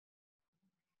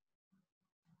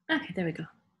Okay, there we go.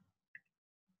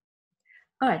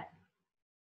 All right.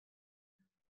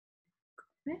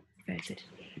 Very good.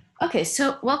 Okay,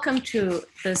 so welcome to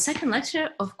the second lecture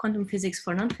of quantum physics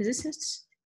for non-physicists.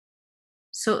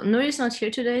 So Nuri is not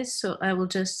here today, so I will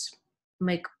just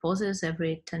make pauses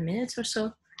every 10 minutes or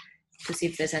so to see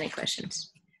if there's any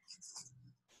questions.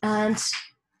 And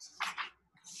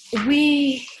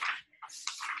we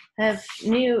have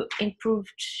new improved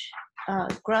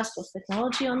grasp of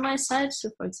technology on my side. So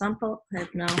for example, I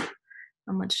have now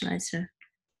a much nicer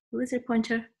laser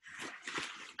pointer.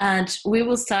 And we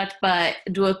will start by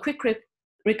do a quick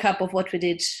recap of what we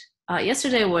did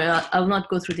yesterday, where I'll not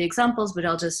go through the examples, but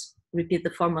I'll just repeat the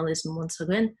formalism once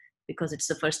again, because it's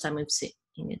the first time we've seen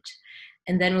it.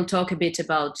 And then we'll talk a bit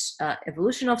about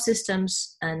evolution of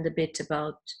systems and a bit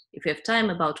about, if we have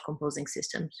time, about composing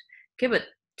systems. Okay, but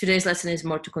today's lesson is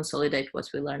more to consolidate what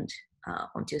we learned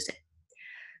on Tuesday.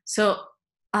 So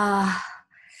I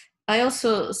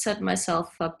also set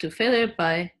myself up to failure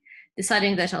by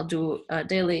deciding that I'll do a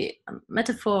daily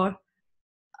metaphor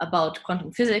about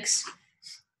quantum physics.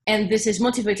 And this is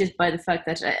motivated by the fact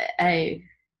that I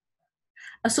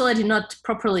did not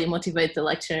properly motivate the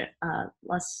lecture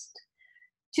last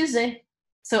Tuesday.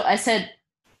 So I said,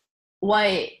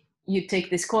 why you take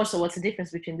this course, or what's the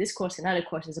difference between this course and other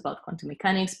courses about quantum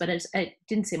mechanics, but I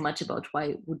didn't say much about why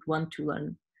I would want to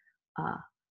learn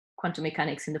quantum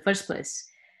mechanics in the first place.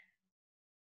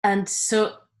 And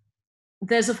so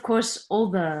there's, of course,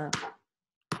 all the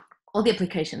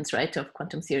applications, right, of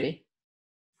quantum theory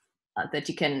that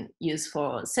you can use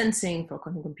for sensing, for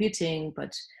quantum computing,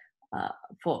 but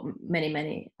for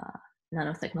many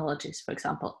nanotechnologies, for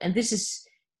example. And this is,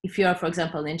 if you are, for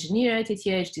example, an engineer at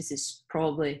ETH, this is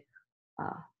probably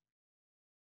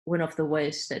one of the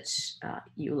ways that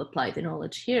you'll apply the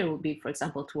knowledge here would be, for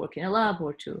example, to work in a lab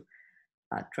or to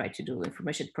try to do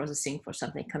information processing for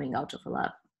something coming out of a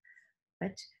lab,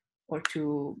 right? Or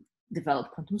to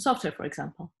develop quantum software, for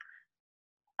example.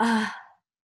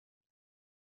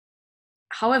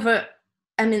 However,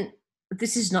 I mean,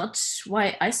 this is not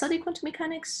why I study quantum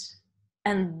mechanics.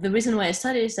 And the reason why I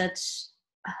study is that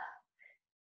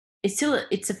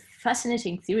it's a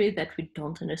fascinating theory that we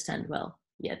don't understand well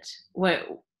yet, where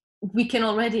we can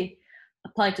already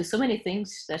apply to so many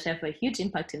things that have a huge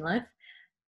impact in life,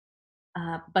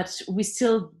 but we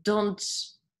still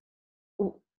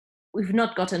we've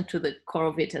not gotten to the core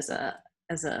of it as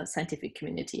a scientific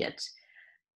community yet.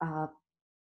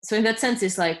 So in that sense,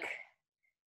 it's like,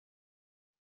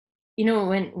 you know,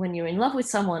 when you're in love with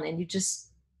someone and you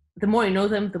just, the more you know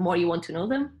them, the more you want to know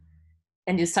them,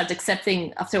 and you start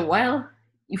accepting, after a while,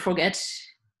 you forget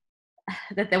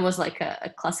that there was like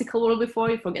a classical world before.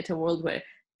 You forget a world where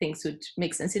things would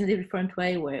make sense in a different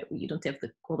way, where you don't have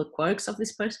all the quirks of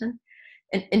this person.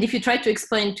 And if you try to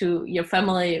explain to your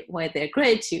family why they're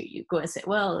great, you go and say,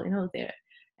 well, you know, they're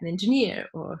an engineer,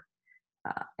 or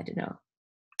I don't know,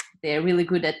 they're really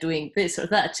good at doing this or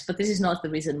that, but this is not the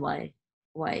reason why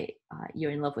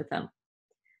you're in love with them.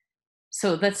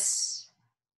 So that's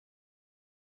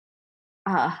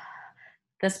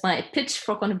my pitch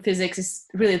for quantum physics. Is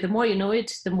really, the more you know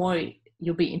it, the more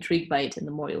you'll be intrigued by it and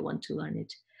the more you'll want to learn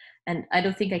it. And I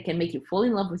don't think I can make you fall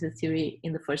in love with the theory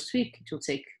in the first week. It will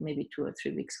take maybe 2 or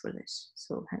 3 weeks for this.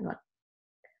 So hang on.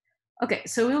 Okay,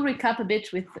 so we'll recap a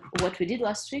bit with what we did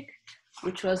last week,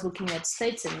 which was looking at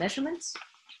states and measurements.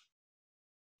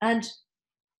 And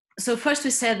so first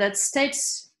we said that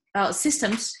states,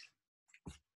 systems,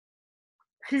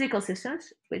 physical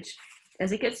systems, which,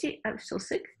 as you can see, I'm still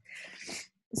sick.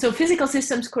 So physical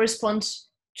systems correspond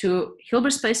to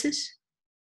Hilbert spaces.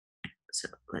 So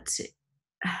let's see.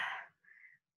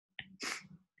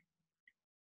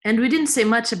 And we didn't say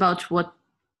much about what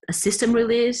a system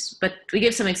really is, but we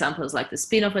gave some examples like the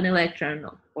spin of an electron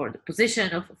or the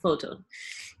position of a photon.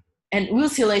 And we'll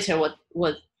see later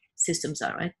what systems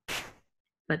are, right?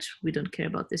 But we don't care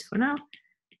about this for now.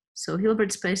 So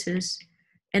Hilbert spaces,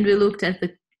 and we looked at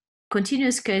the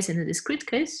continuous case and the discrete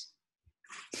case.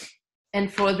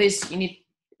 And for this, you need,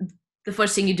 the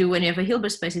first thing you do when you have a Hilbert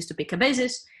space is to pick a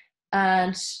basis.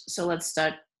 And so let's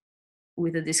start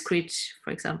with a discrete,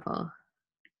 for example.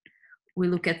 We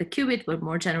look at the qubit, but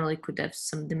more generally could have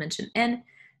some dimension n,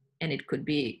 and it could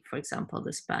be, for example,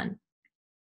 the span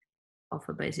of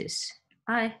a basis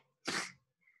I.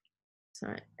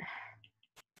 Sorry.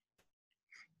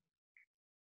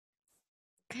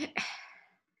 Okay.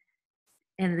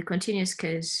 And the continuous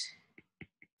case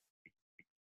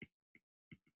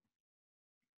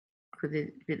could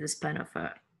be the span of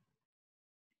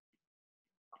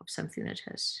something that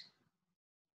has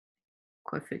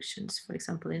coefficients, for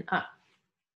example, in R.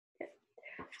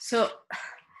 So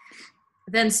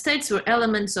then states were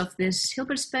elements of this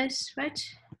Hilbert space, right?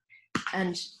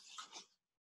 And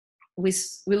we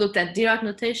looked at Dirac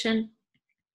notation.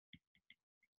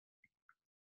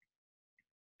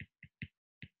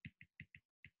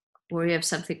 Where you have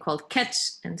something called ket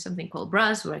and something called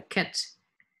bras, where ket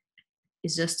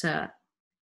is just a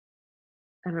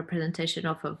representation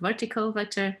of a vertical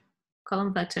vector,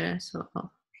 column vector. So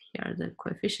here are the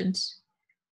coefficients.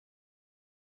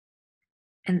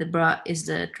 And the bra is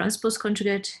the transpose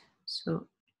conjugate. So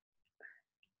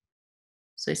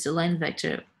it's a line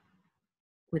vector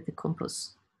with the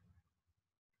compose,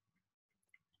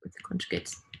 with the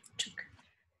conjugate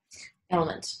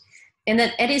element. And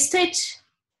then any state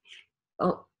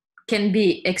can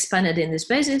be expanded in this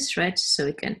basis, right? So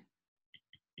it can,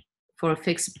 for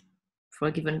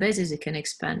a given basis, it can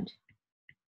expand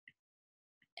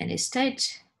any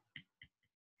state.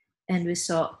 And we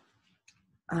saw,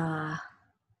 for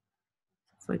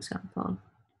example,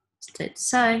 state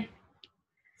psi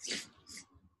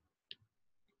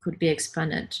could be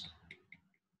expanded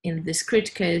in the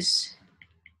discrete case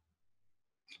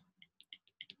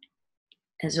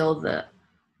as a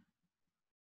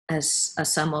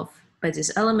sum of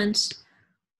basis elements,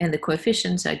 and the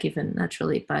coefficients are given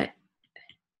naturally by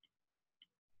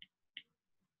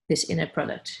this inner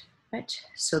product, right?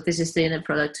 So this is the inner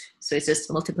product. So it's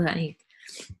just multiplying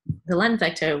the line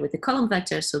vector with the column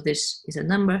vector. So this is a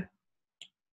number.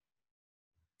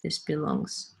 This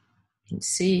belongs in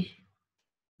C.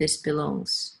 This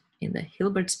belongs in the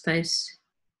Hilbert space.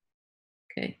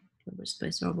 Okay, Hilbert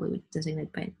space normally we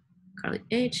designate by curly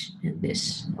H, and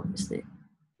this obviously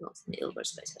belongs in the Hilbert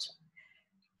space as well.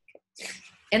 Okay.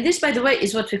 And this, by the way,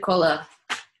 is what we call a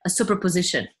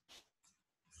superposition.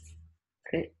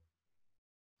 Okay,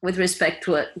 with respect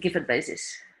to a given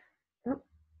basis.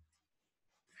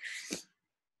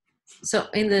 So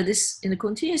in the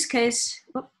continuous case,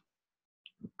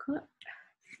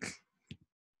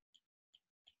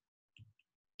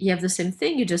 you have the same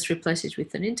thing, you just replace it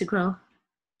with an integral.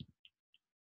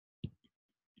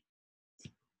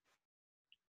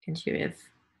 And here you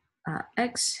have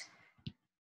x.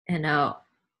 And now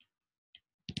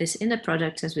this inner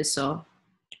product, as we saw,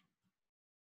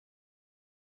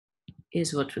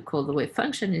 is what we call the wave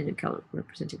function, and you can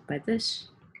represent it by this.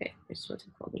 Okay, this is what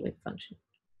we call the wave function.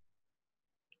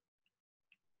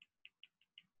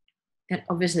 And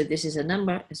obviously this is a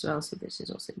number as well, so this is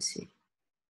also in C.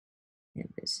 And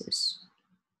this is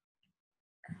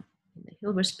in the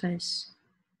Hilbert space.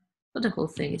 So the whole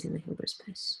thing is in the Hilbert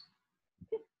space.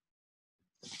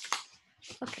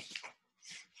 Okay.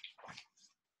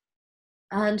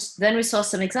 And then we saw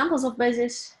some examples of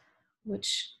bases,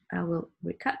 which I will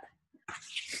recap.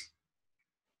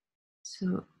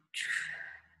 So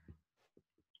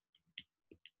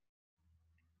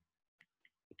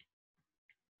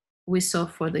we saw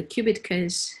for the qubit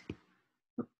case,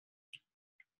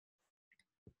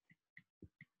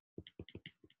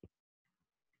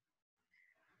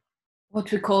 what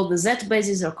we call the Z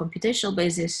basis or computational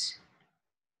basis.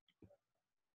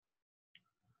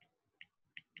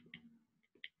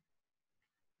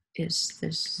 Is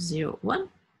this 0, 1.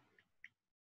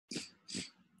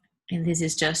 And this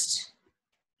is just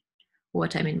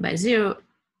what I mean by 0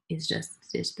 is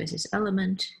just this basis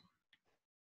element.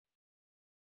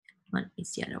 1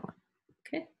 is the other one.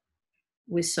 Okay.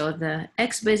 We saw the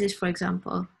X basis, for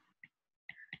example.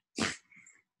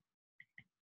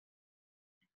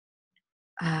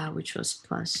 Which was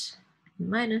plus and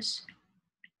minus.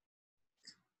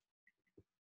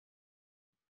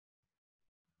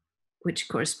 Which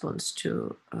corresponds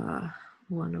to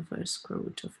 1 over square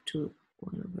root of 2,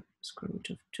 1 over square root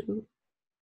of 2.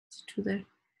 It's 2 there.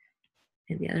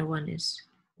 And the other one is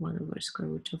 1 over square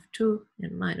root of 2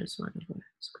 and minus 1 over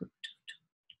square root of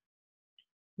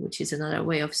 2. Which is another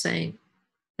way of saying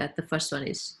that the first one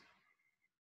is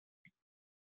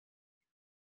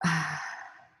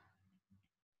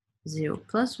 0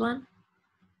 plus 1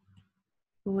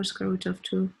 over square root of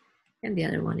 2, and the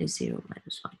other one is 0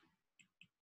 minus 1.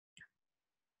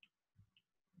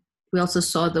 We also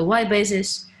saw the Y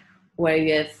basis, where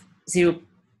you have 0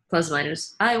 plus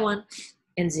minus I1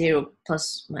 and 0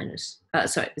 plus minus,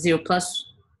 0 plus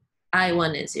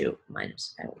I1 and 0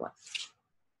 minus I1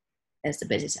 as the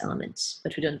basis elements.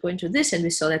 But we don't go into this, and we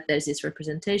saw that there's this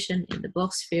representation in the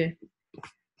Bloch sphere,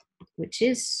 which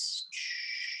is,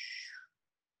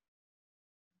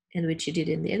 and which you did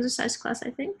in the exercise class, I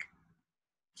think,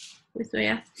 with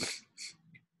Rhea,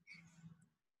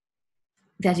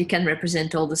 that you can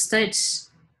represent all the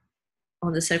states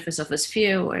on the surface of a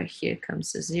sphere, where here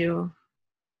comes the 0,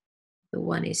 the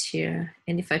 1 is here,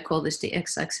 and if I call this the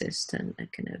x-axis, then I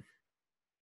can have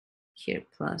here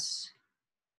plus,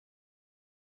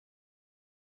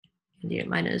 and here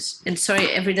minus. And sorry,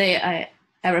 every day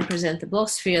I represent the block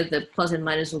sphere. The plus and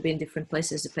minus will be in different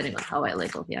places depending on how I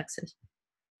label the axis.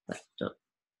 But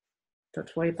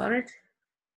don't worry about it.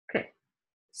 Okay,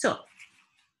 so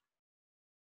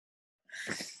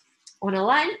on a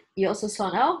line, you also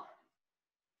saw now.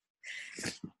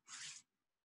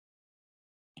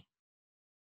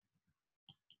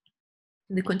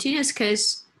 In the continuous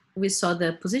case, we saw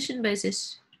the position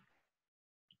basis.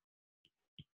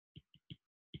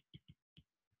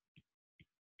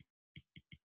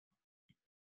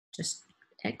 Just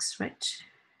x, right?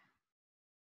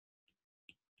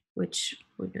 Which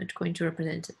we're not going to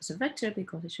represent as a vector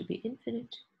because it should be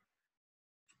infinite.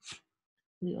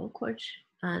 Really awkward.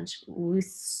 And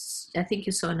with, I think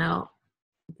you saw now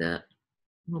the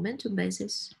momentum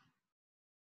basis.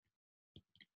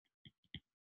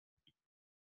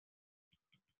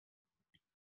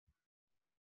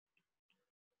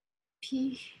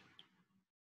 P,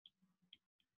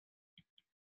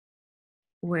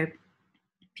 where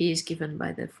P is given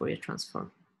by the Fourier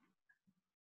transform.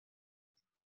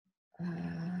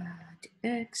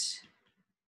 Dx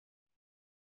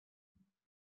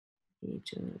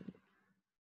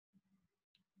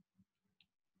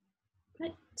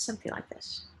right, something like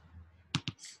this.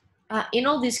 In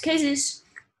all these cases,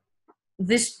 so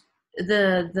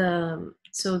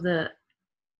the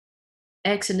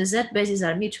x and the z bases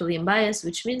are mutually unbiased,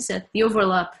 which means that the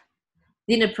overlap,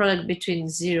 the inner product between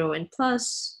 0 and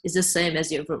plus is the same as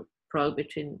the over product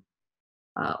between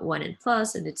 1 and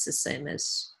plus, and it's the same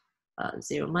as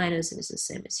 0 minus, and it's the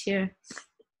same as here.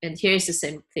 And here is the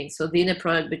same thing. So the inner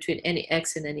product between any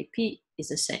x and any p is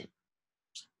the same.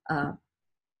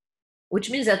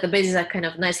 Which means that the bases are kind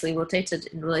of nicely rotated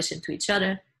in relation to each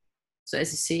other. So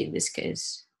as you see in this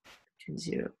case, between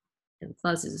 0 and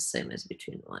plus is the same as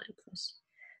between 1 and plus.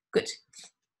 Good.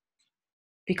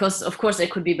 Because of course there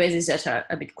could be bases that are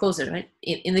a bit closer, right?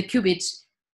 In the qubit,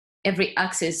 every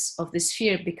axis of the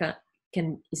sphere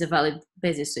is a valid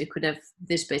basis. So you could have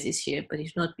this basis here, but it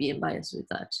should not be unbiased with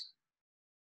that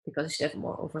because it should have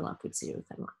more overlap with 0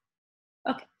 than 1.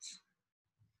 Okay.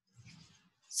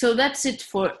 So that's it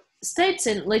for states,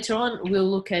 and later on we'll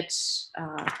look at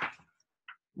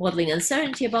modeling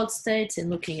uncertainty about states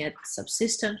and looking at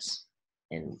subsystems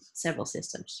and several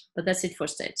systems. But that's it for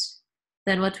states.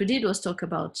 Then what we did was talk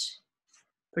about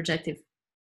projective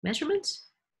measurements.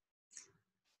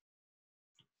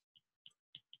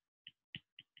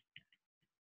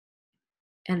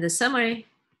 And the summary,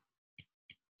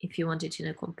 if you want it in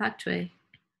a compact way,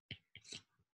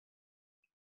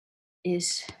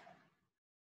 is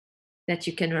that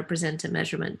you can represent a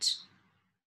measurement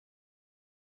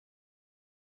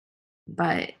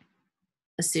by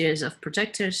a series of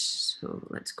projectors. So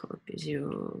let's call it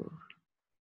P0.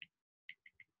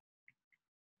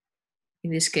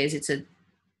 In this case, it's a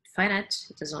finite.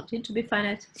 It does not need to be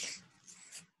finite.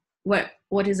 Where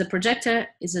what is a projector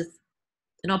is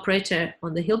an operator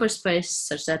on the Hilbert space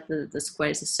such that the square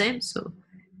is the same. So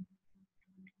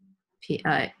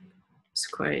pi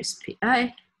square is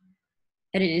pi.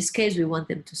 And in this case, we want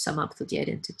them to sum up to the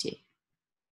identity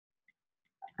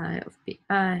I of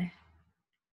pi.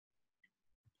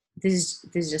 This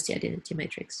is just the identity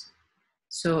matrix.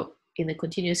 So in the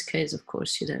continuous case, of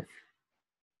course, you'd have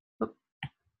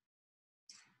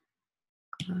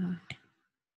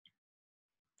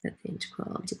that the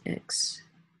integral of dx.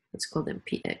 Let's call them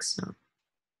px now.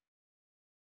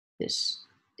 This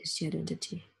is the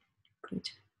identity.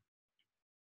 Great.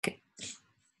 Okay.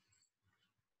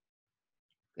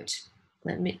 Good.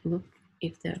 Let me look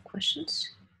if there are questions.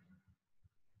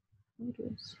 What do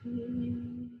I see?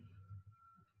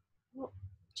 Oh,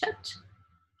 chat.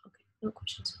 Okay, no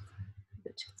questions.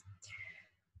 Good.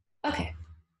 Okay.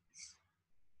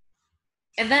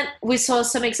 And then we saw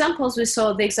some examples. We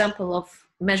saw the example of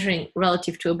measuring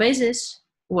relative to a basis,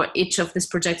 where each of these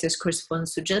projectors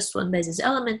corresponds to just one basis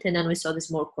element, and then we saw this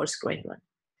more coarse-grained one.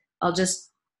 I'll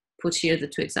just put here the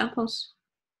two examples.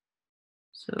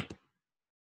 So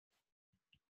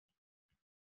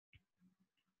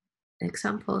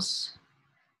examples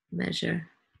measure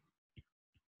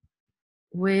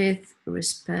with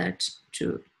respect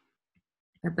to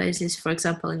a basis. For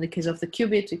example, in the case of the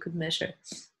qubit, we could measure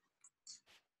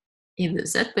in the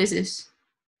Z basis,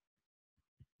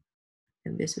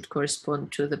 and this would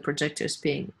correspond to the projectors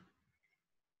being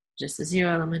just a 0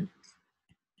 element,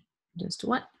 just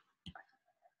 1.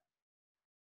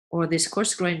 Or this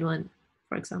coarse-grained one,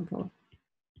 for example.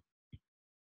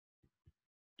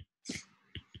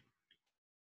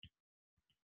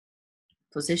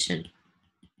 Position.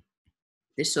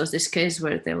 This was this case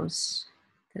where there was,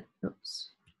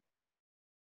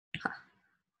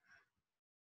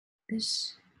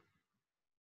 this,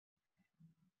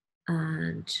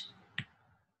 and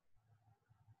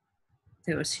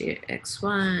there was here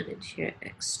x1 and here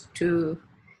x2,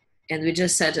 and we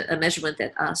just set a measurement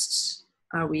that asks,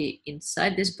 are we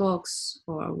inside this box,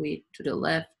 or are we to the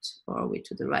left, or are we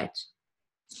to the right?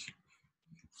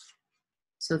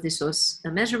 So this was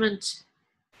a measurement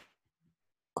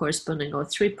corresponding to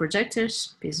 3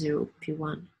 projectors, P0,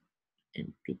 P1,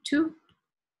 and P2,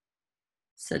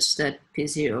 such that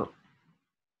P0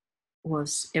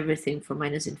 was everything from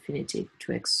 -infinity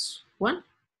to x1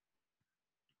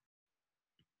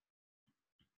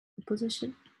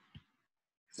 position.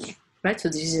 Right, so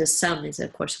this is a sum, is a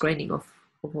coarse graining of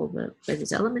all the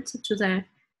basis elements into there,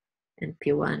 and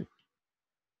P1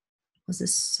 was a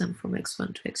sum from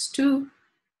x1 to x2,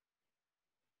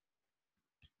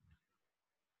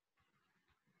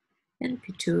 and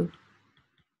P2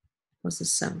 was the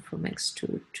sum from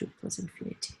x2 to plus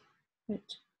infinity,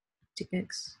 right?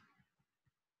 Dx,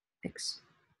 x,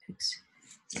 x.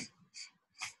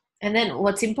 And then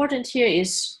what's important here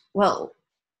is, well,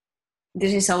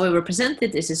 this is how we represent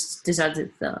it. These are the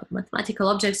mathematical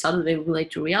objects. How do they relate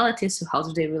to reality? So how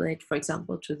do they relate, for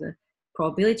example, to the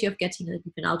probability of getting a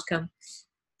given outcome,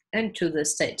 and to the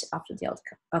state after the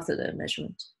outcome, after the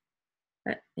measurement?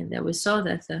 Right? And then we saw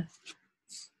that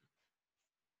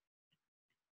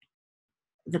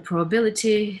the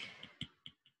probability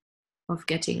of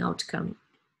getting outcome,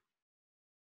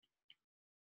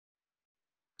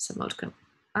 some outcome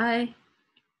I,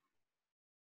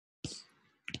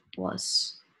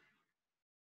 was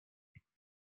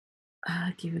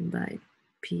given by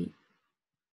P.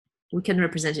 We can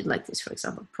represent it like this, for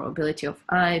example, probability of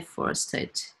I for a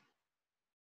state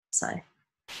psi.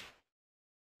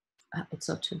 It's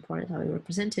not too important how we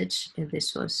represent it, and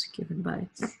this was given by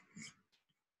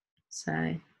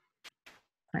psi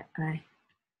by I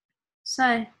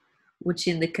psi, which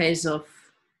in the case of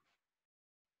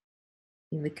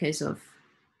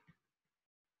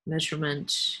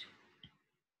measurement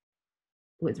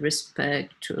with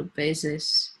respect to a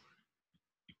basis,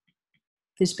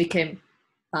 this became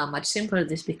much simpler.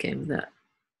 This became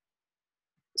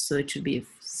so it should be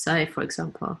psi, for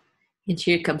example, and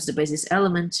here comes the basis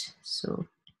element, so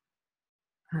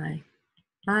I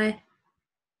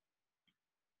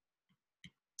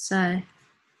psi.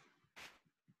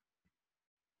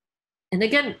 And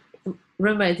again,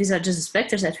 remember, these are just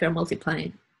vectors that we are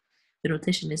multiplying. The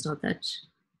notation is not that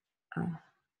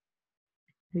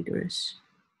rigorous.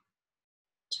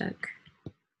 Check.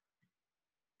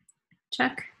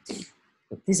 Check.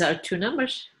 These are 2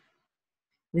 numbers.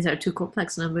 These are 2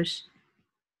 complex numbers.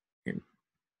 And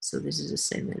so this is the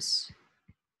same as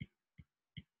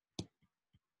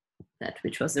that,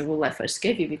 which was the rule I first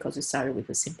gave you, because we started with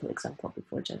a simple example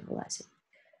before generalizing.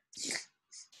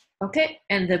 Okay,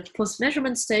 and the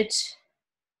post-measurement state.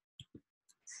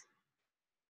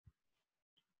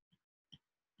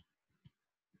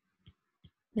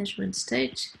 Measurement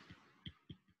state.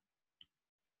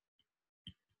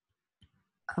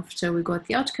 After we got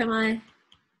the outcome I,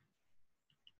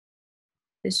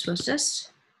 this was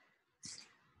just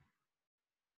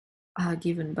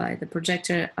given by the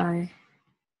projector I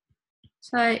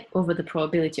psi over the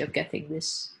probability of getting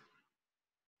this.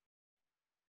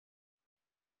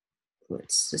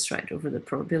 Let's just write over the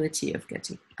probability of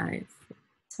getting I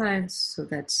psi, so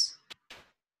that's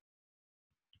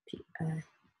pi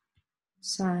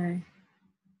psi.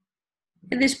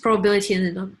 And this probability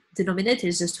in the denominator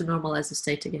is just to normalize the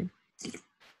state again.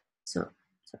 So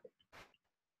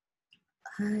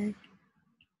I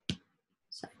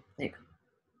psi, there you go.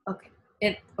 Okay,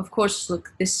 and of course,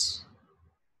 look, this,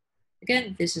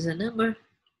 again, this is a number.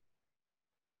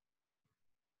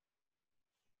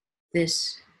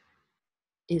 This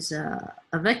is a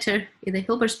vector in the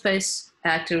Hilbert space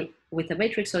actor with a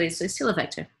matrix, so it's still a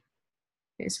vector.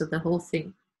 Okay, so the whole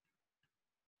thing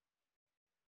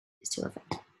is still a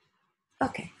vector.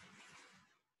 Okay,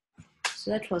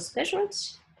 so that was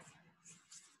measurements.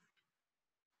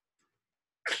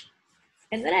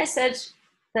 And then I said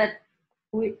that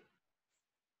we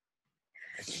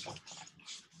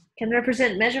can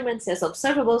represent measurements as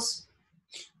observables.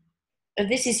 And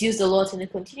this is used a lot in the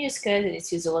continuous case, and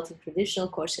it's used a lot in traditional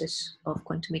courses of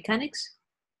quantum mechanics.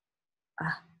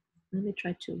 Let me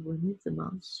try to remove the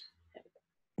mouse.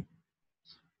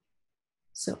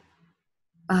 So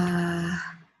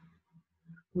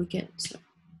we can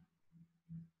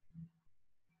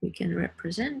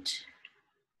represent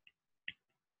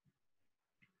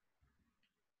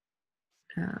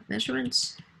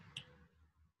measurements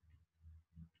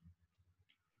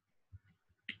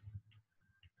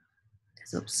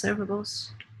as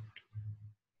observables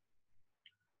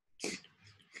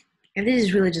And this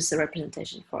is really just a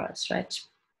representation for us, right?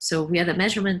 So we had a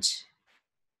measurement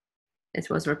that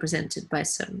was represented by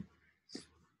some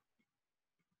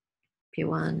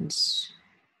P1s,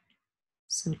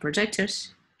 some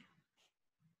projectors.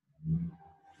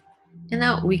 And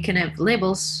now we can have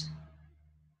labels,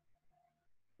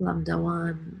 lambda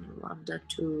 1, lambda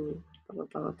 2, blah,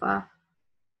 blah, blah, blah,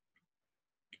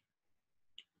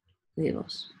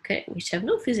 labels, okay, which have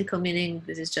no physical meaning.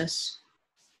 This is just,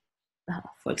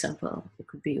 for example, it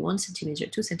could be 1 centimeter,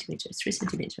 2 centimeters, 3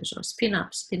 centimeters, or spin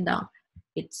up, spin down.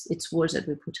 It's words that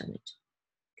we put on it,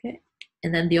 okay?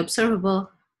 And then the observable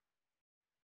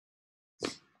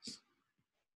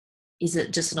is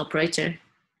just an operator,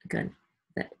 again,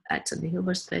 that acts on the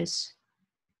Hilbert space,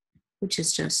 which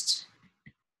is just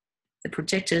the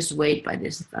projectors weighted by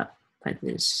these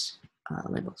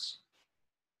labels.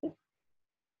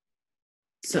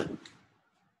 So,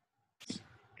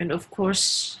 and of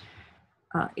course,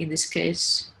 in this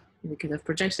case, in the case of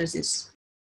projectors, is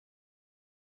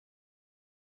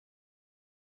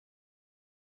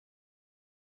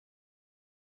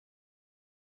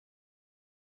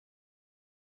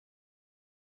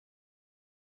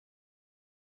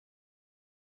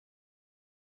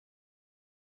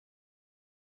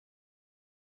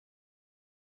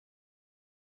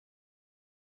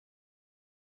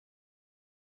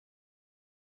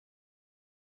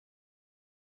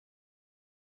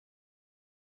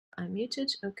I'm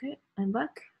muted. Okay, I'm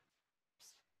back.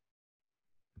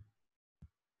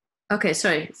 Okay,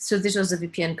 sorry. So this was the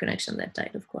VPN connection that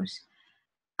died, of course.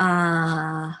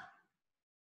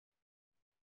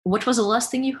 What was the last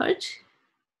thing you heard?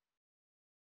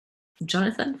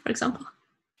 Jonathan, for example?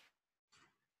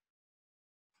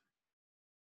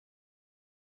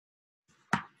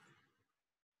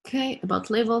 Okay,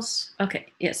 about labels. Okay,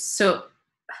 yes. So,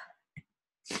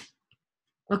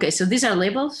 okay, so these are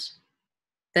labels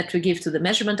that we give to the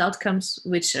measurement outcomes,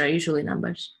 which are usually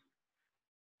numbers.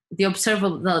 The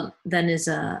observable then is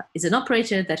an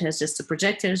operator that has just the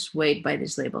projectors weighed by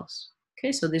these labels.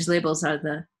 Okay, so these labels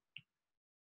are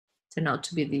turn out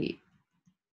to be the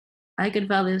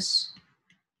eigenvalues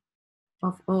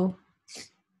of O.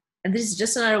 And this is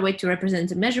just another way to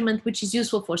represent a measurement, which is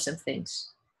useful for some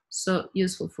things. So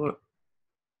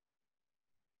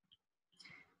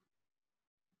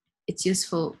it's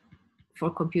useful for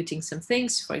computing some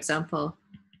things. For example,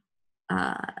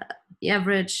 the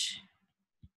average.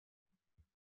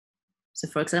 So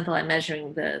for example, I'm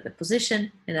measuring the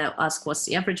position and I'll ask what's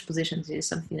the average position. This is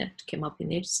something that came up in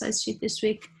the exercise sheet this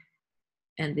week.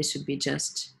 And this would be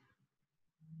just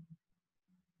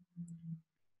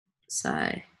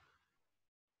psi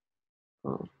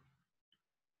O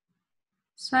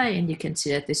psi, and you can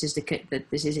see that this is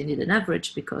this is indeed an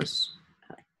average because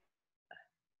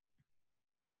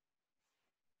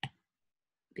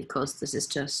this is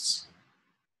just,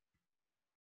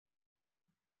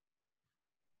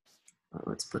 well,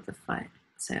 let's put the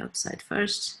psi outside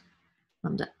first.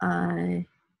 Lambda I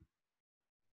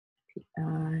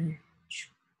pi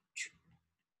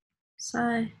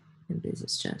psi, and this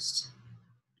is just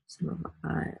sum of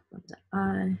I lambda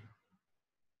I.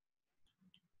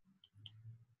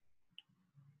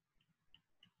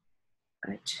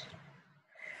 Right.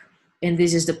 And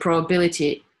this is the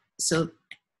probability. So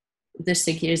this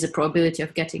thing here is the probability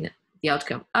of getting the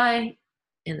outcome I,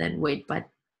 and then weight by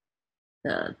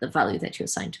the value that you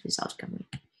assign to this outcome.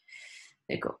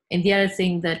 There you go. And the other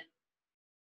thing that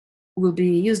will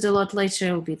be used a lot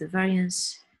later will be the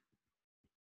variance.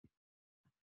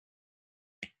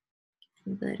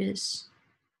 That is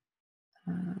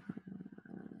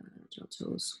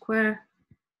total square.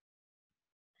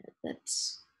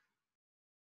 That's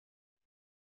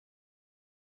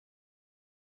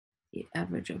the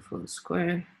average of O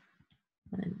squared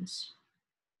minus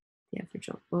the average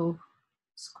of O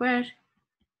squared.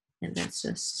 And that's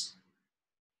just,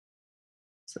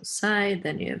 so psi,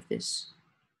 then you have this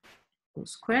O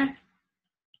squared,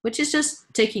 which is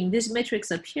just taking this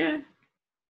matrix up here,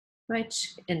 right,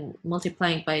 and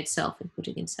multiplying by itself and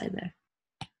putting inside there.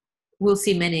 We'll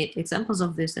see many examples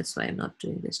of this, that's why I'm not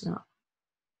doing this now.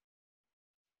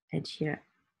 And here,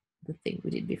 the thing we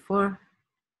did before,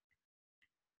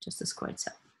 just the squared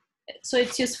cell. So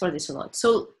it's used for this a lot.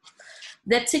 So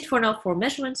that's it for now for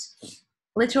measurements.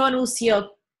 Later on, we'll see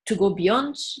how to go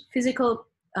beyond physical,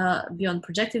 beyond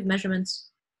projective measurements,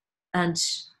 and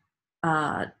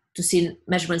to see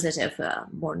measurements that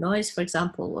have more noise, for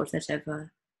example, or that have a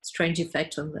strange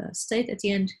effect on the state at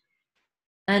the end.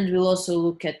 And we'll also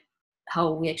look at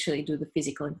how we actually do the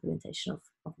physical implementation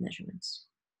of measurements.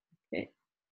 Okay.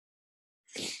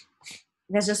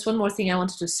 There's just one more thing I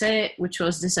wanted to say, which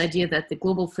was this idea that the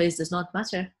global phase does not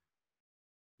matter.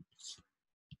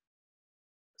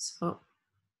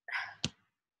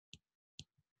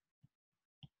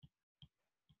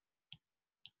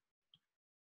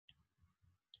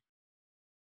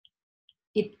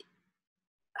 it,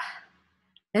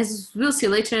 as we'll see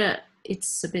later,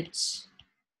 it's a bit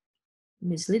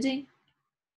misleading.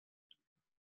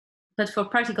 But for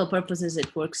practical purposes,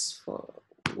 it works for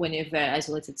when you have very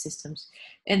isolated systems.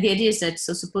 And the idea is that,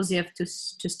 so suppose you have two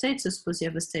states, so suppose you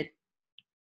have a state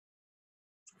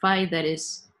phi that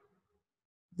is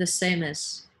the same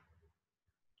as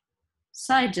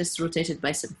psi, just rotated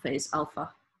by some phase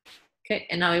alpha. Okay,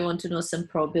 and now we want to know some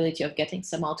probability of getting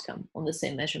some outcome on the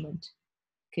same measurement.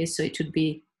 Okay, so it would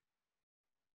be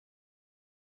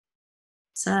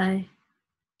psi,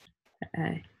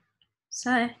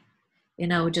 psi,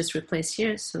 and I would just replace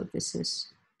here. So this is,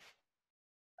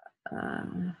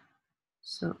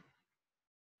 so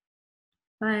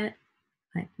phi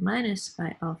minus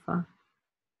phi alpha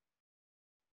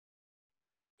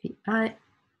pi.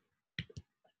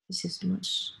 This is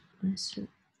much nicer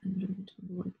than doing it on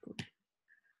the whiteboard.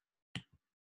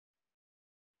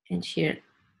 And here,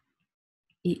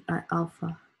 ei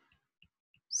alpha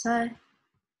psi.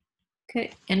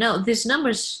 Okay, and now these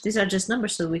numbers, these are just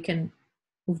numbers, so we can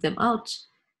move them out.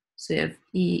 So you have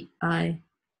ei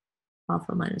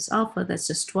alpha minus alpha, that's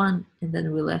just 1, and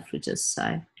then we're left with just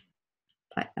psi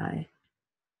pi I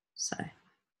psi.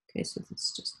 Okay, so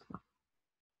that's just 1.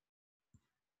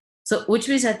 So which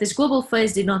means that this global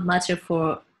phase did not matter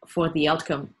for the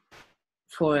outcome,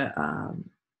 for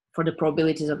the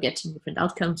probabilities of getting different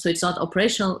outcomes. So it's not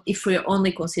operational if we're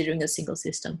only considering a single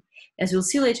system. As we'll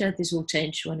see later, this will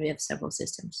change when we have several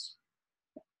systems.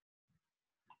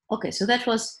 Okay, so that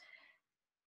was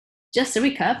just a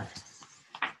recap.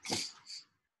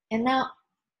 And now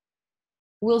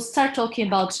we'll start talking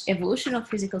about evolution of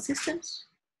physical systems.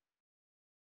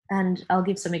 And I'll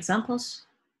give some examples.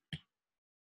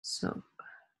 So,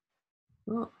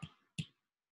 well,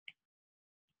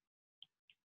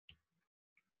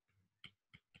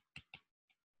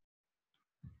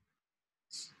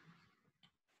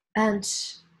 and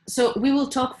so we will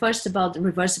talk first about the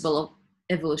reversible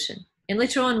evolution. And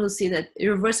later on, we'll see that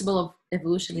irreversible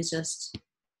evolution is just,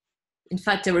 in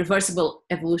fact, a reversible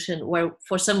evolution where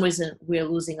for some reason we're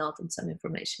losing out on some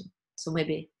information. So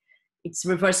maybe it's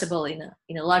reversible in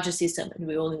a larger system and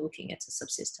we're only looking at a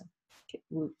subsystem. Okay,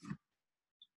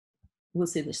 we'll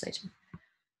see this later.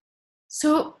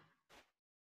 So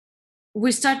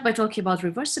we start by talking about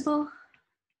reversible.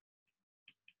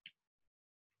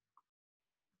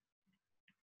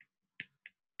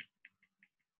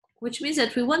 Which means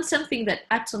that we want something that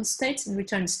acts on states and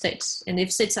returns states. And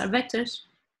if states are vectors,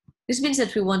 this means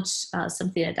that we want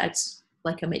something that acts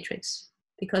like a matrix.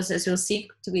 Because as we'll see,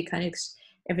 to mechanics,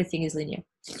 everything is linear.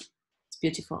 It's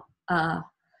beautiful.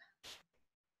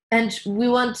 And we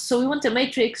want a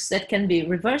matrix that can be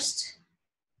reversed.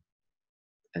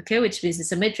 Okay, which means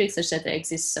it's a matrix such that there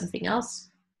exists something else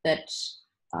that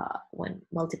when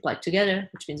multiplied together,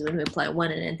 which means when we apply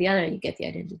one and then the other, you get the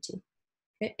identity.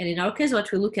 Okay, and in our case,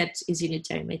 what we look at is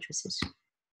unitary matrices.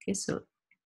 Okay, so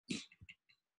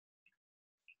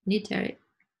unitary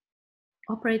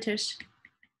operators.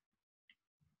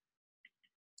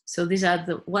 So these are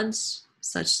the ones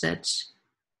such that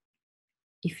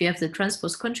if you have the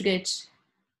transpose conjugate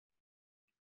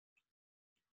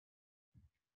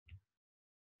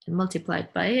and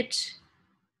multiplied by it,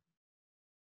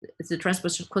 the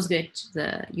transpose conjugate,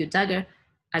 the U dagger,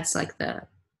 acts like the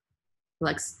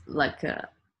like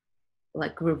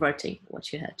reverting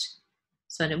what you had.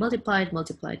 So when you multiplied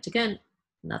again,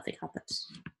 nothing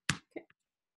happens. Okay.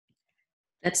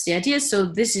 That's the idea. So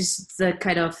this is the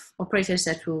kind of operators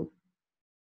that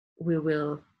we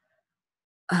will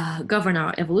govern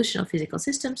our evolution of physical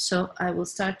systems. So I will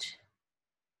start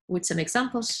with some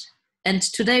examples. And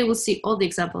today we'll see all the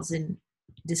examples in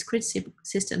discrete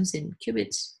systems in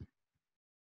qubits.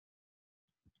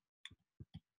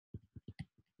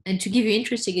 And to give you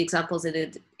interesting examples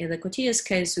in the continuous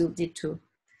case, we'll need to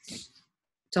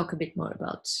talk a bit more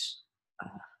about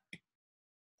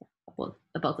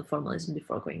the formalism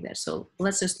before going there. So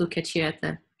let's just look at here at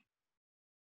the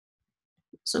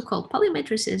so-called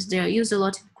polymatrices. They are used a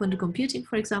lot in quantum computing,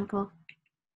 for example.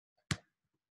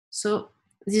 So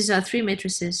these are three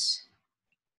matrices.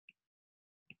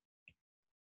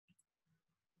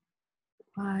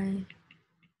 Y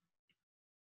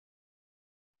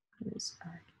is I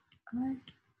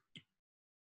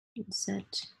and Z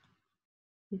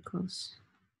equals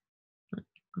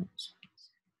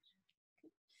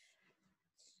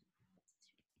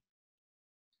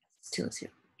still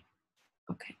 0.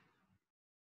 Okay,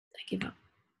 I give up.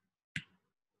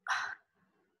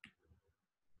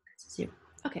 0.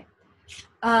 Okay.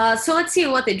 So let's see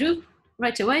what they do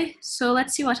right away. So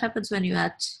let's see what happens when you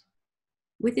add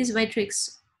with this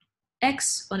matrix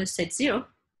X on a state 0.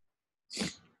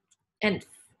 And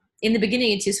in the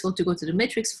beginning, it's useful to go to the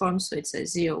matrix form. So it's a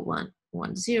 0, 1,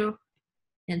 1, 0.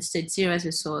 And state 0, as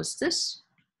we saw, is this.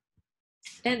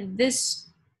 And this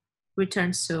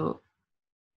returns, so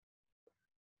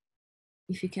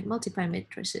if you can multiply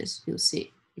matrices, you'll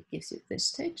see it gives you this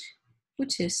state,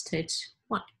 which is state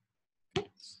 1. Okay.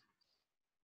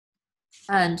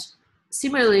 And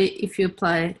similarly, if you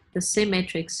apply the same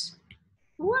matrix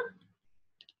 1,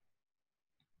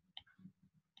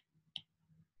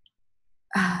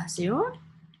 0,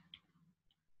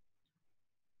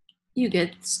 you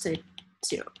get state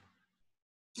 0.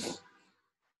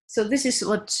 So this is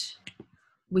what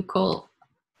we call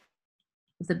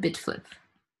the bit flip.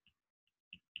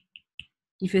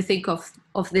 If you think of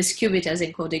this qubit as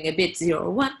encoding a bit 0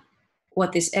 or 1,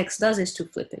 what this X does is to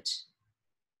flip it.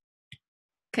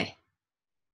 Okay.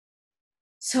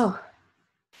 So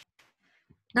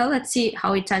now let's see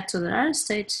how it tied to the other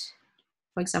state,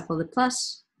 for example, the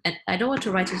plus. And I don't want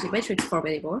to write it in matrix form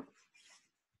anymore.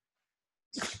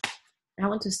 I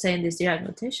want to stay in this Dirac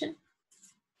notation.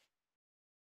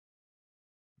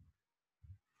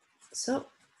 So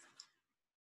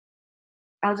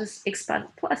I'll just expand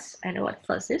plus. I know what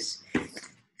plus is.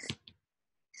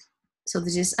 So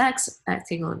this is X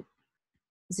acting on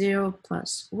 0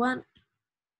 plus 1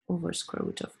 over square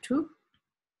root of 2.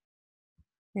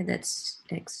 And that's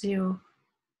X0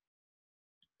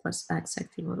 plus X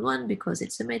acting on 1, because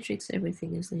it's a matrix,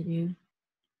 everything is linear.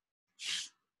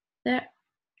 There.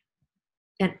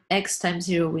 And X times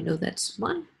 0, we know that's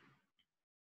 1.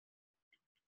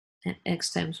 And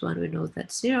X times 1, we know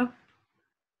that's 0.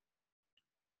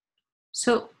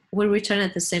 So we'll return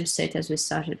at the same state as we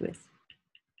started with.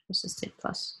 This is state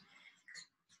plus.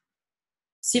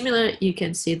 Similar, you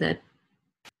can see that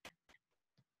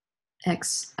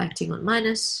X acting on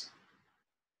minus,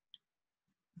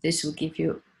 this will give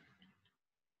you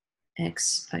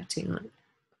X acting on,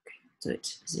 okay, do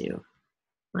it 0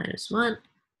 minus 1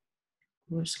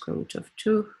 over square root of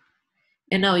 2.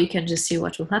 And now you can just see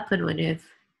what will happen when you have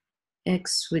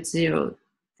X with 0,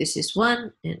 this is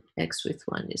 1, and X with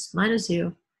 1 is minus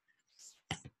 0.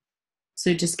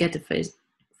 So you just get the phase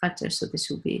factor, so this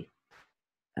will be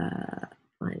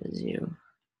minus 0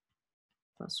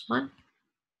 plus 1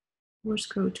 over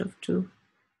square root of 2,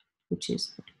 which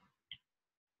is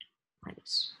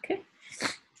minus. Okay.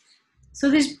 So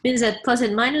this means that plus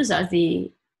and minus are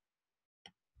the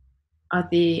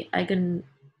eigenvectors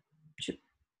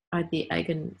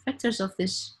of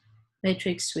this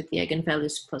matrix with the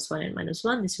eigenvalues plus 1 and minus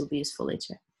 1. This will be useful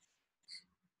later.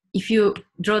 If you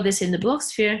draw this in the block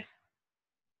sphere,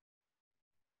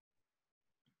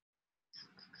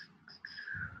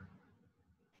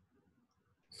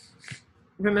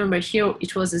 remember here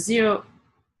it was a 0,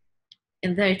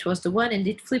 and there it was the 1, and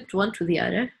it flipped one to the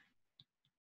other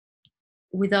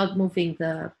without moving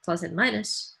the plus and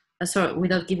minus. Sorry,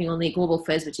 without giving only a global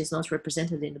phase, which is not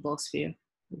represented in the block sphere,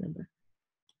 remember.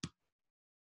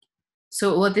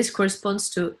 So what this corresponds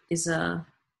to is a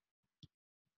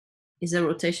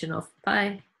rotation of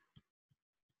pi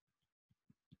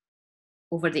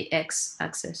over the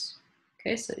x-axis.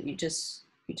 Okay, so you just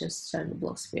turn the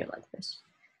block sphere like this.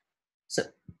 So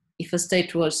if a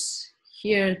state was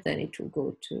here, then it will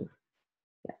go to,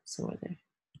 yeah, somewhere there.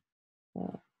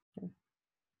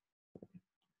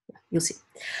 You'll see.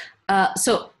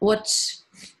 So what?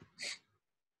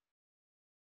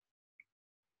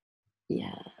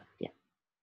 Yeah.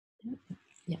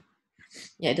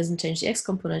 It doesn't change the x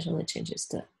component; only changes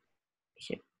the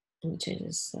here. Only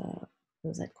changes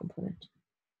the z component.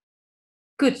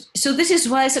 Good. So this is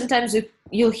why sometimes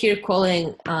you'll hear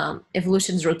calling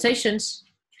evolutions rotations,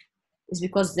 is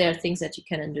because there are things that you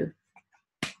can undo.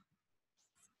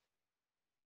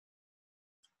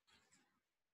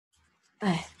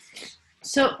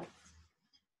 So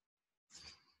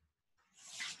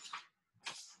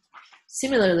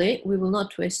similarly, we will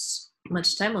not waste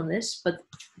much time on this, but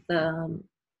the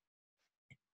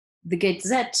gate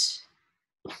Z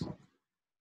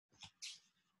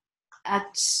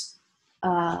acts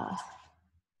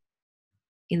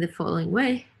in the following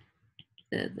way.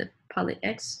 The poly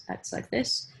X acts like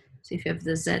this. So if you have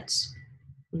the Z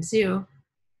in 0,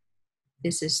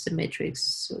 this is the matrix.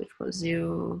 So it was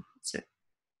 0, sorry,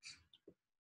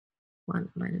 1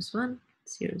 minus 1,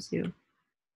 0, 0,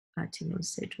 acting on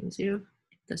state 1, 0,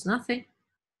 does nothing.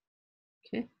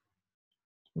 Okay,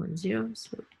 1, 0,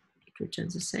 so it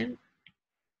returns the same.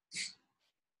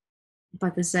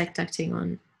 But the Z acting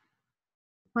on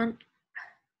 1,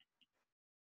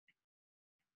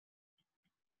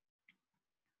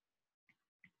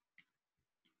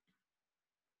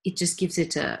 it just gives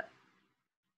it a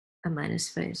minus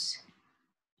phase.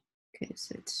 Okay,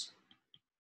 so it's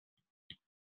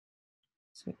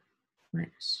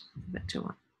minus vector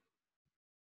 1.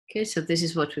 Okay, so this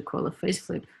is what we call a phase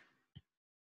flip.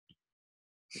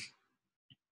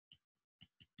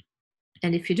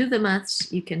 And if you do the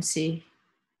maths, you can see,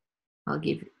 I'll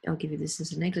give you this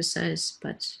as an exercise,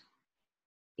 but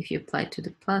if you apply to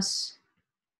the plus,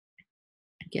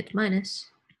 you get minus.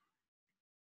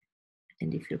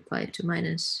 And if you apply it to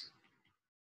minus,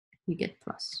 you get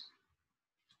plus.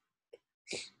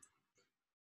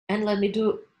 And let me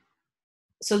do,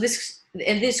 so this,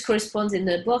 and this corresponds in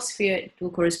the block sphere, it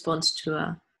will correspond to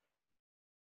a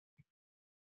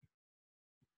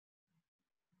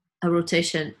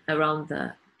rotation around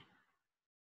the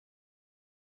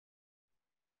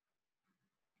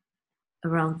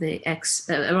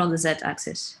z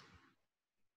axis.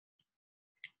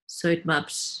 So it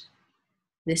maps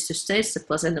these two states, the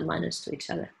plus and the minus, to each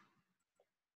other.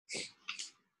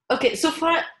 Okay, so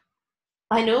far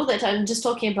I know that I'm just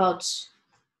talking about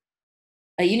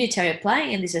a unitary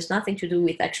applying, and this has nothing to do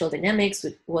with actual dynamics,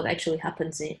 with what actually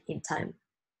happens in time,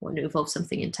 when you evolve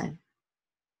something in time.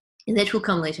 And that will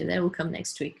come later, that will come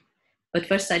next week. But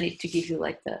first I need to give you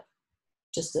like the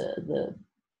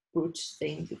root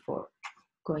thing before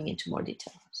going into more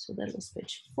detail. So that was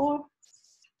page 4.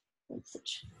 And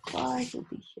page 5 will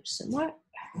be here somewhere.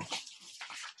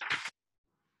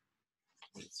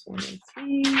 It's 1 and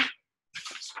 3.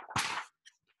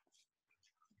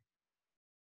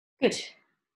 Good.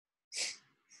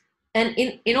 And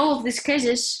in all of these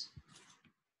cases,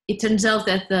 it turns out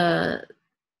that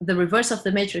the reverse of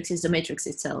the matrix is the matrix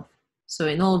itself. So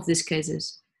in all of these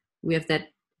cases, we have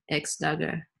that X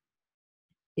dagger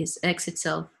is X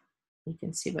itself. You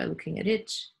can see by looking at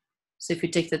it. So if you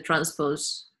take the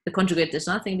transpose, the conjugate does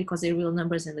nothing because they're real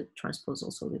numbers, and the transpose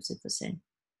also leaves it the same.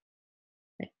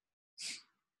 Okay.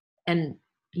 And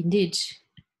indeed,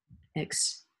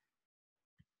 X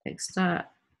star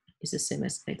is the same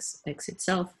as X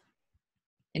itself.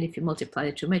 And if you multiply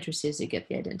the two matrices, you get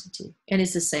the identity. And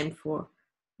it's the same for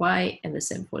Y and the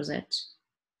same for Z.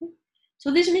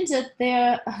 So this means that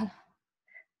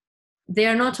they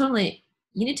are not only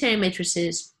unitary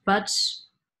matrices, but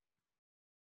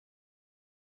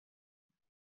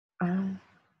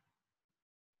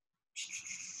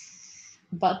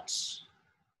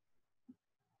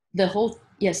the whole,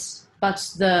 yes, but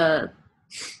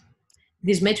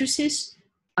these matrices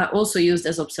are also used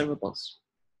as observables.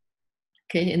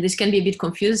 Okay, and this can be a bit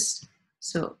confused,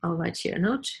 so I'll write here a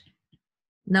note.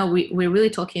 Now we're really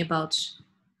talking about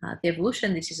the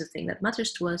evolution. This is a thing that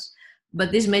matters to us,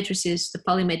 but these matrices, the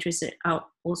Pauli matrices, are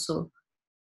also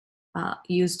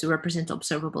used to represent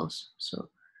observables. So,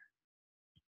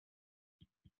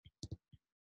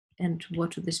 and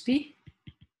what would this be?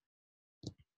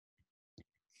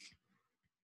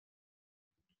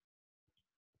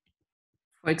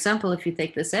 For example, if you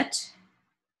take the Z,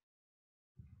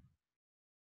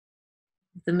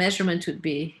 the measurement would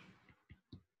be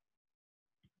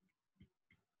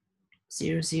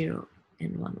 0, 0,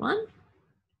 and 1, 1.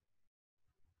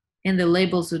 And the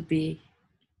labels would be,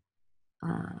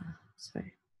 1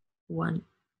 and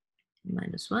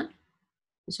 -1.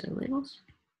 These are the labels.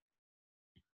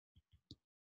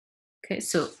 Okay,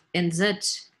 so, and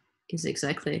Z is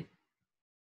exactly,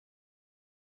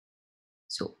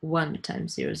 so 1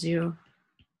 times 0, 0,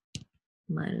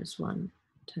 -1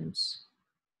 times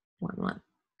 1, 1.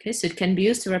 Okay, so it can be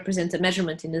used to represent a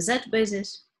measurement in the Z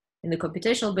basis, in the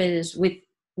computational basis, with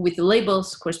the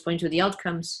labels corresponding to the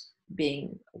outcomes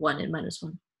being 1 and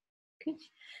 -1. Okay,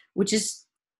 which is,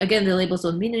 again, the labels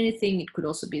don't mean anything. It could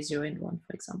also be 0 and 1,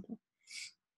 for example.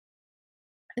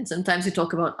 And sometimes we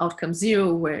talk about outcome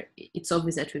 0, where it's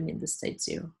obvious that we mean the state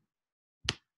 0.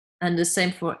 And the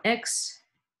same for X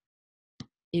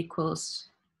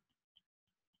equals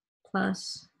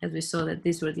plus, as we saw that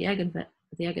these were the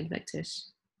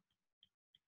eigenvectors.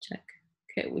 Check.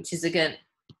 Okay, which is, again,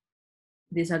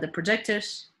 these are the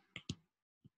projectors.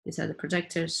 These are the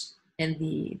projectors, and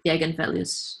the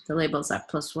eigenvalues, the labels are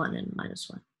 +1 and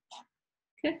 -1.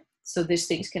 Okay, so these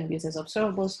things can be used as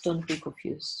observables. Don't be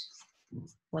confused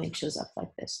when it shows up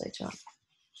like this later on.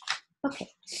 Okay,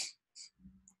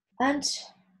 and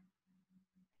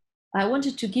I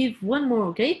wanted to give one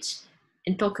more gate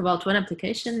and talk about one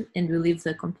application, and we'll leave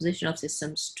the composition of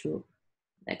systems to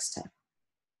next time.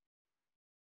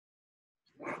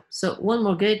 So one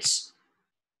more gate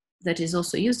that is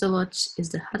also used a lot is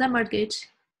the Hadamard gate,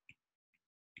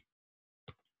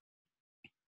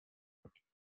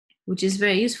 which is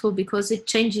very useful because it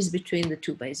changes between the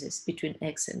two bases, between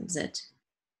X and Z,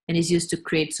 and is used to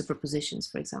create superpositions,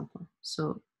 for example.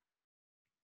 So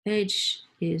H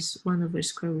is 1 over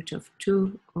square root of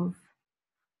 2 of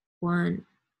 1,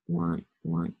 1,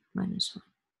 1, minus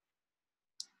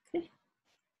 1. Okay.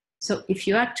 So if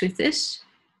you act with this,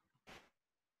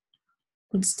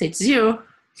 on state 0,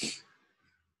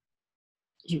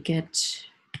 you get,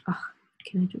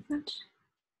 can I do that?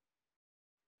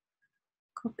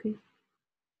 Copy,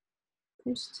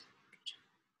 paste.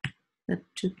 That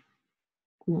took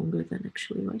longer than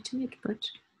actually writing it, but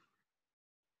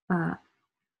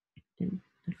and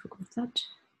I forgot that.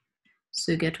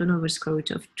 So you get 1 over square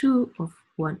root of 2 of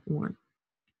 1, 1,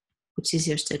 which is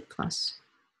your state plus.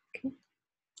 Okay.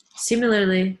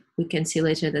 Similarly, we can see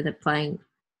later that applying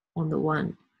on the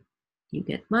 1, you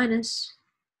get minus.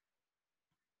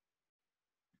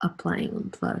 Applying on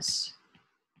plus,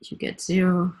 you get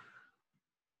 0.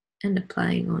 And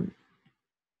applying on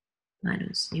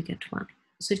minus, you get 1.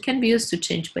 So it can be used to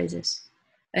change bases.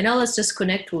 And now let's just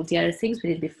connect with the other things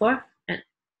we did before. And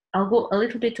I'll go a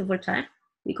little bit over time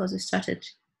because we started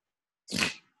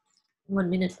 1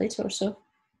 minute later or so.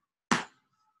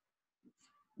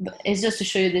 But it's just to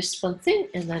show you this one thing,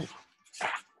 and then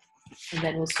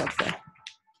we'll stop there.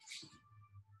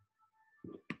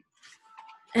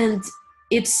 And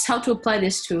it's how to apply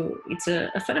this to, it's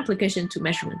a fun application to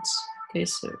measurements. Okay,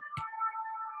 so,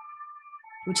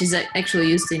 which is actually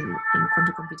used in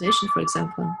quantum computation, for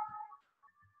example.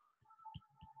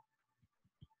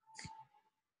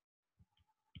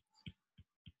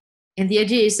 And the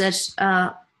idea is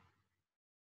that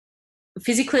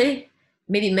physically,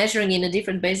 maybe measuring in a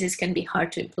different basis can be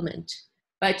hard to implement.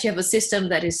 Right? You have a system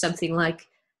that is something like,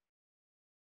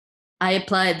 I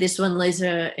apply this one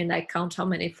laser and I count how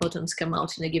many photons come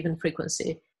out in a given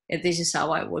frequency. And this is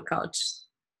how I work out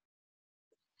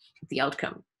the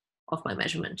outcome of my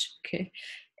measurement. Okay.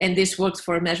 And this works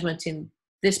for a measurement in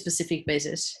this specific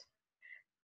basis.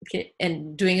 Okay.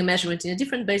 And doing a measurement in a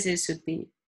different basis would be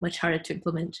much harder to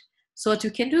implement. So what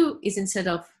you can do is, instead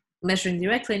of measuring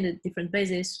directly in a different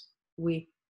basis, we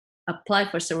apply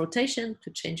for some rotation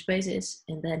to change basis,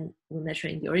 and then we measure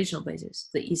in the original basis,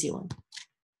 the easy one.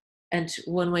 And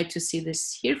one way to see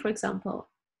this here, for example,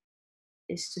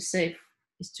 is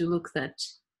to look that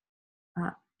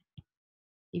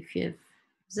if you have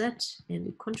Z and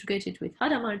you conjugate it with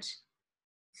Hadamard,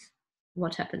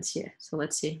 what happens here? So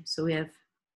let's see. So we have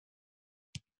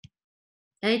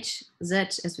H, Z,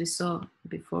 as we saw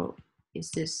before, is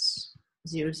this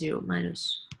 0, 0,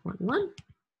 minus 1, 1. You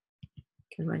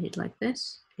can write it like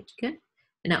this, HK.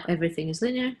 And now everything is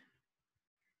linear.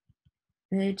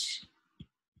 H,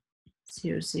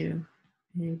 0, 0,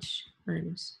 H,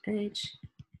 minus H,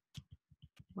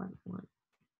 1, 1,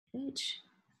 H.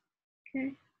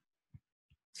 Okay.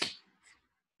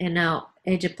 And now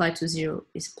H applied to 0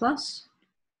 is plus.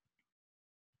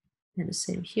 And the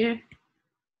same here.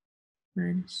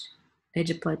 Minus. H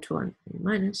applied to 1 and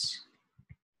minus.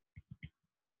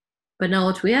 But now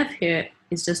what we have here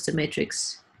is just a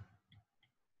matrix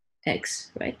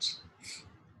X, right?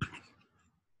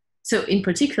 So in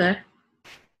particular,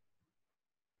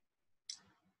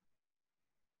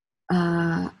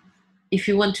 if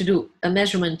you want to do a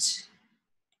measurement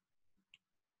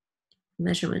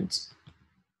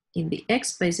in the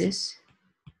X basis,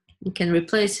 you can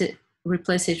replace it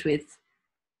with,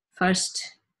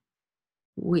 first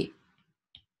we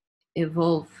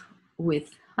evolve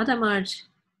with Hadamard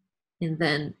and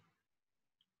then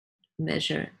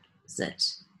measure Z.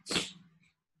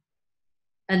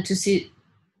 And to see,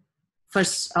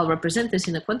 first I'll represent this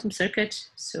in a quantum circuit.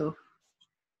 So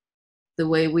the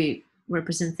way we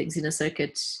represent things in a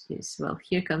circuit is, well,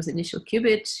 here comes the initial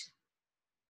qubit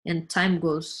and time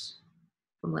goes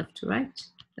from left to right.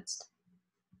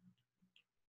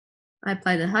 I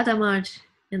apply the Hadamard,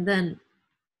 and then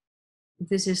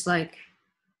this is like,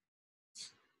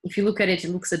 if you look at it,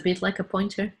 it looks a bit like a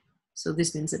pointer. So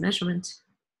this means a measurement.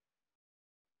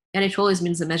 And it always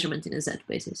means a measurement in a Z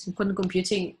basis. In quantum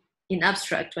computing, in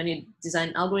abstract, when you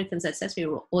design algorithms, etc.,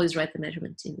 you always write the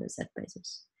measurement in the Z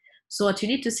basis. So what you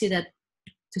need to see that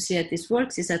this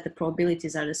works is that the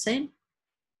probabilities are the same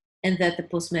and that the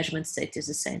post-measurement state is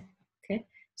the same. Okay,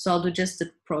 so I'll do just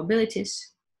the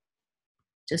probabilities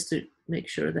just to make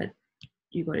sure that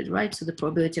you got it right. So the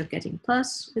probability of getting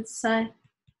plus with psi,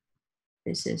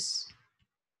 this is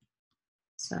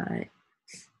psi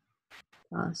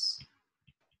plus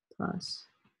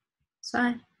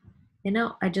psi. And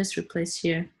now I just replace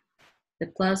here the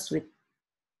plus with,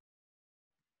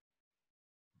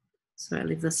 so I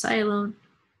leave the psi alone,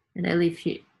 and I leave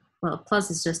here, well,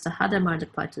 plus is just a Hadamard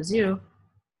applied to 0.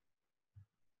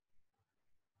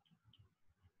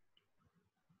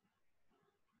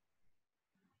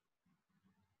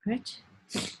 Right?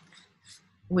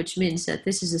 Which means that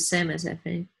this is the same as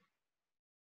FA.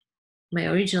 my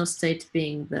original state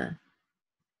being the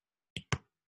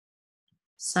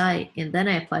psi, and then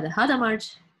I apply the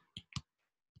Hadamard.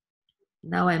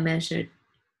 Now I measured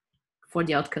for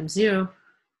the outcome 0,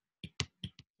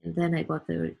 and then I got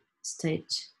the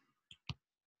state,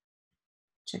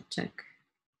 check.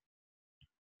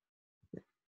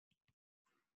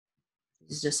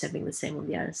 It's just having the same on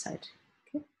the other side,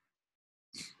 okay?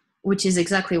 Which is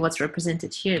exactly what's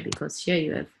represented here, because here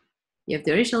you have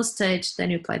the original state,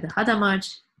 then you apply the Hadamard,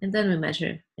 and then we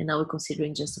measure, and now we're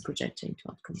considering just the projector into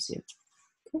outcome 0.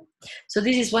 Okay? So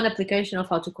this is one application of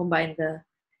how to combine the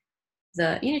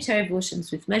unitary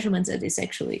evolutions with measurements that is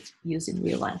actually used in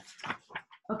real life.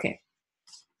 Okay.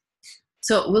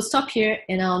 So we'll stop here,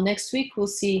 and now next week we'll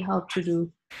see how to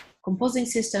do composing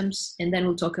systems, and then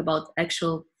we'll talk about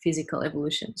actual physical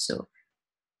evolution. So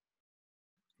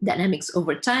dynamics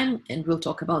over time, and we'll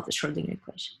talk about the Schrödinger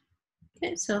equation.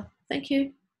 Okay, so thank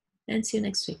you, and see you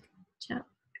next week. Ciao.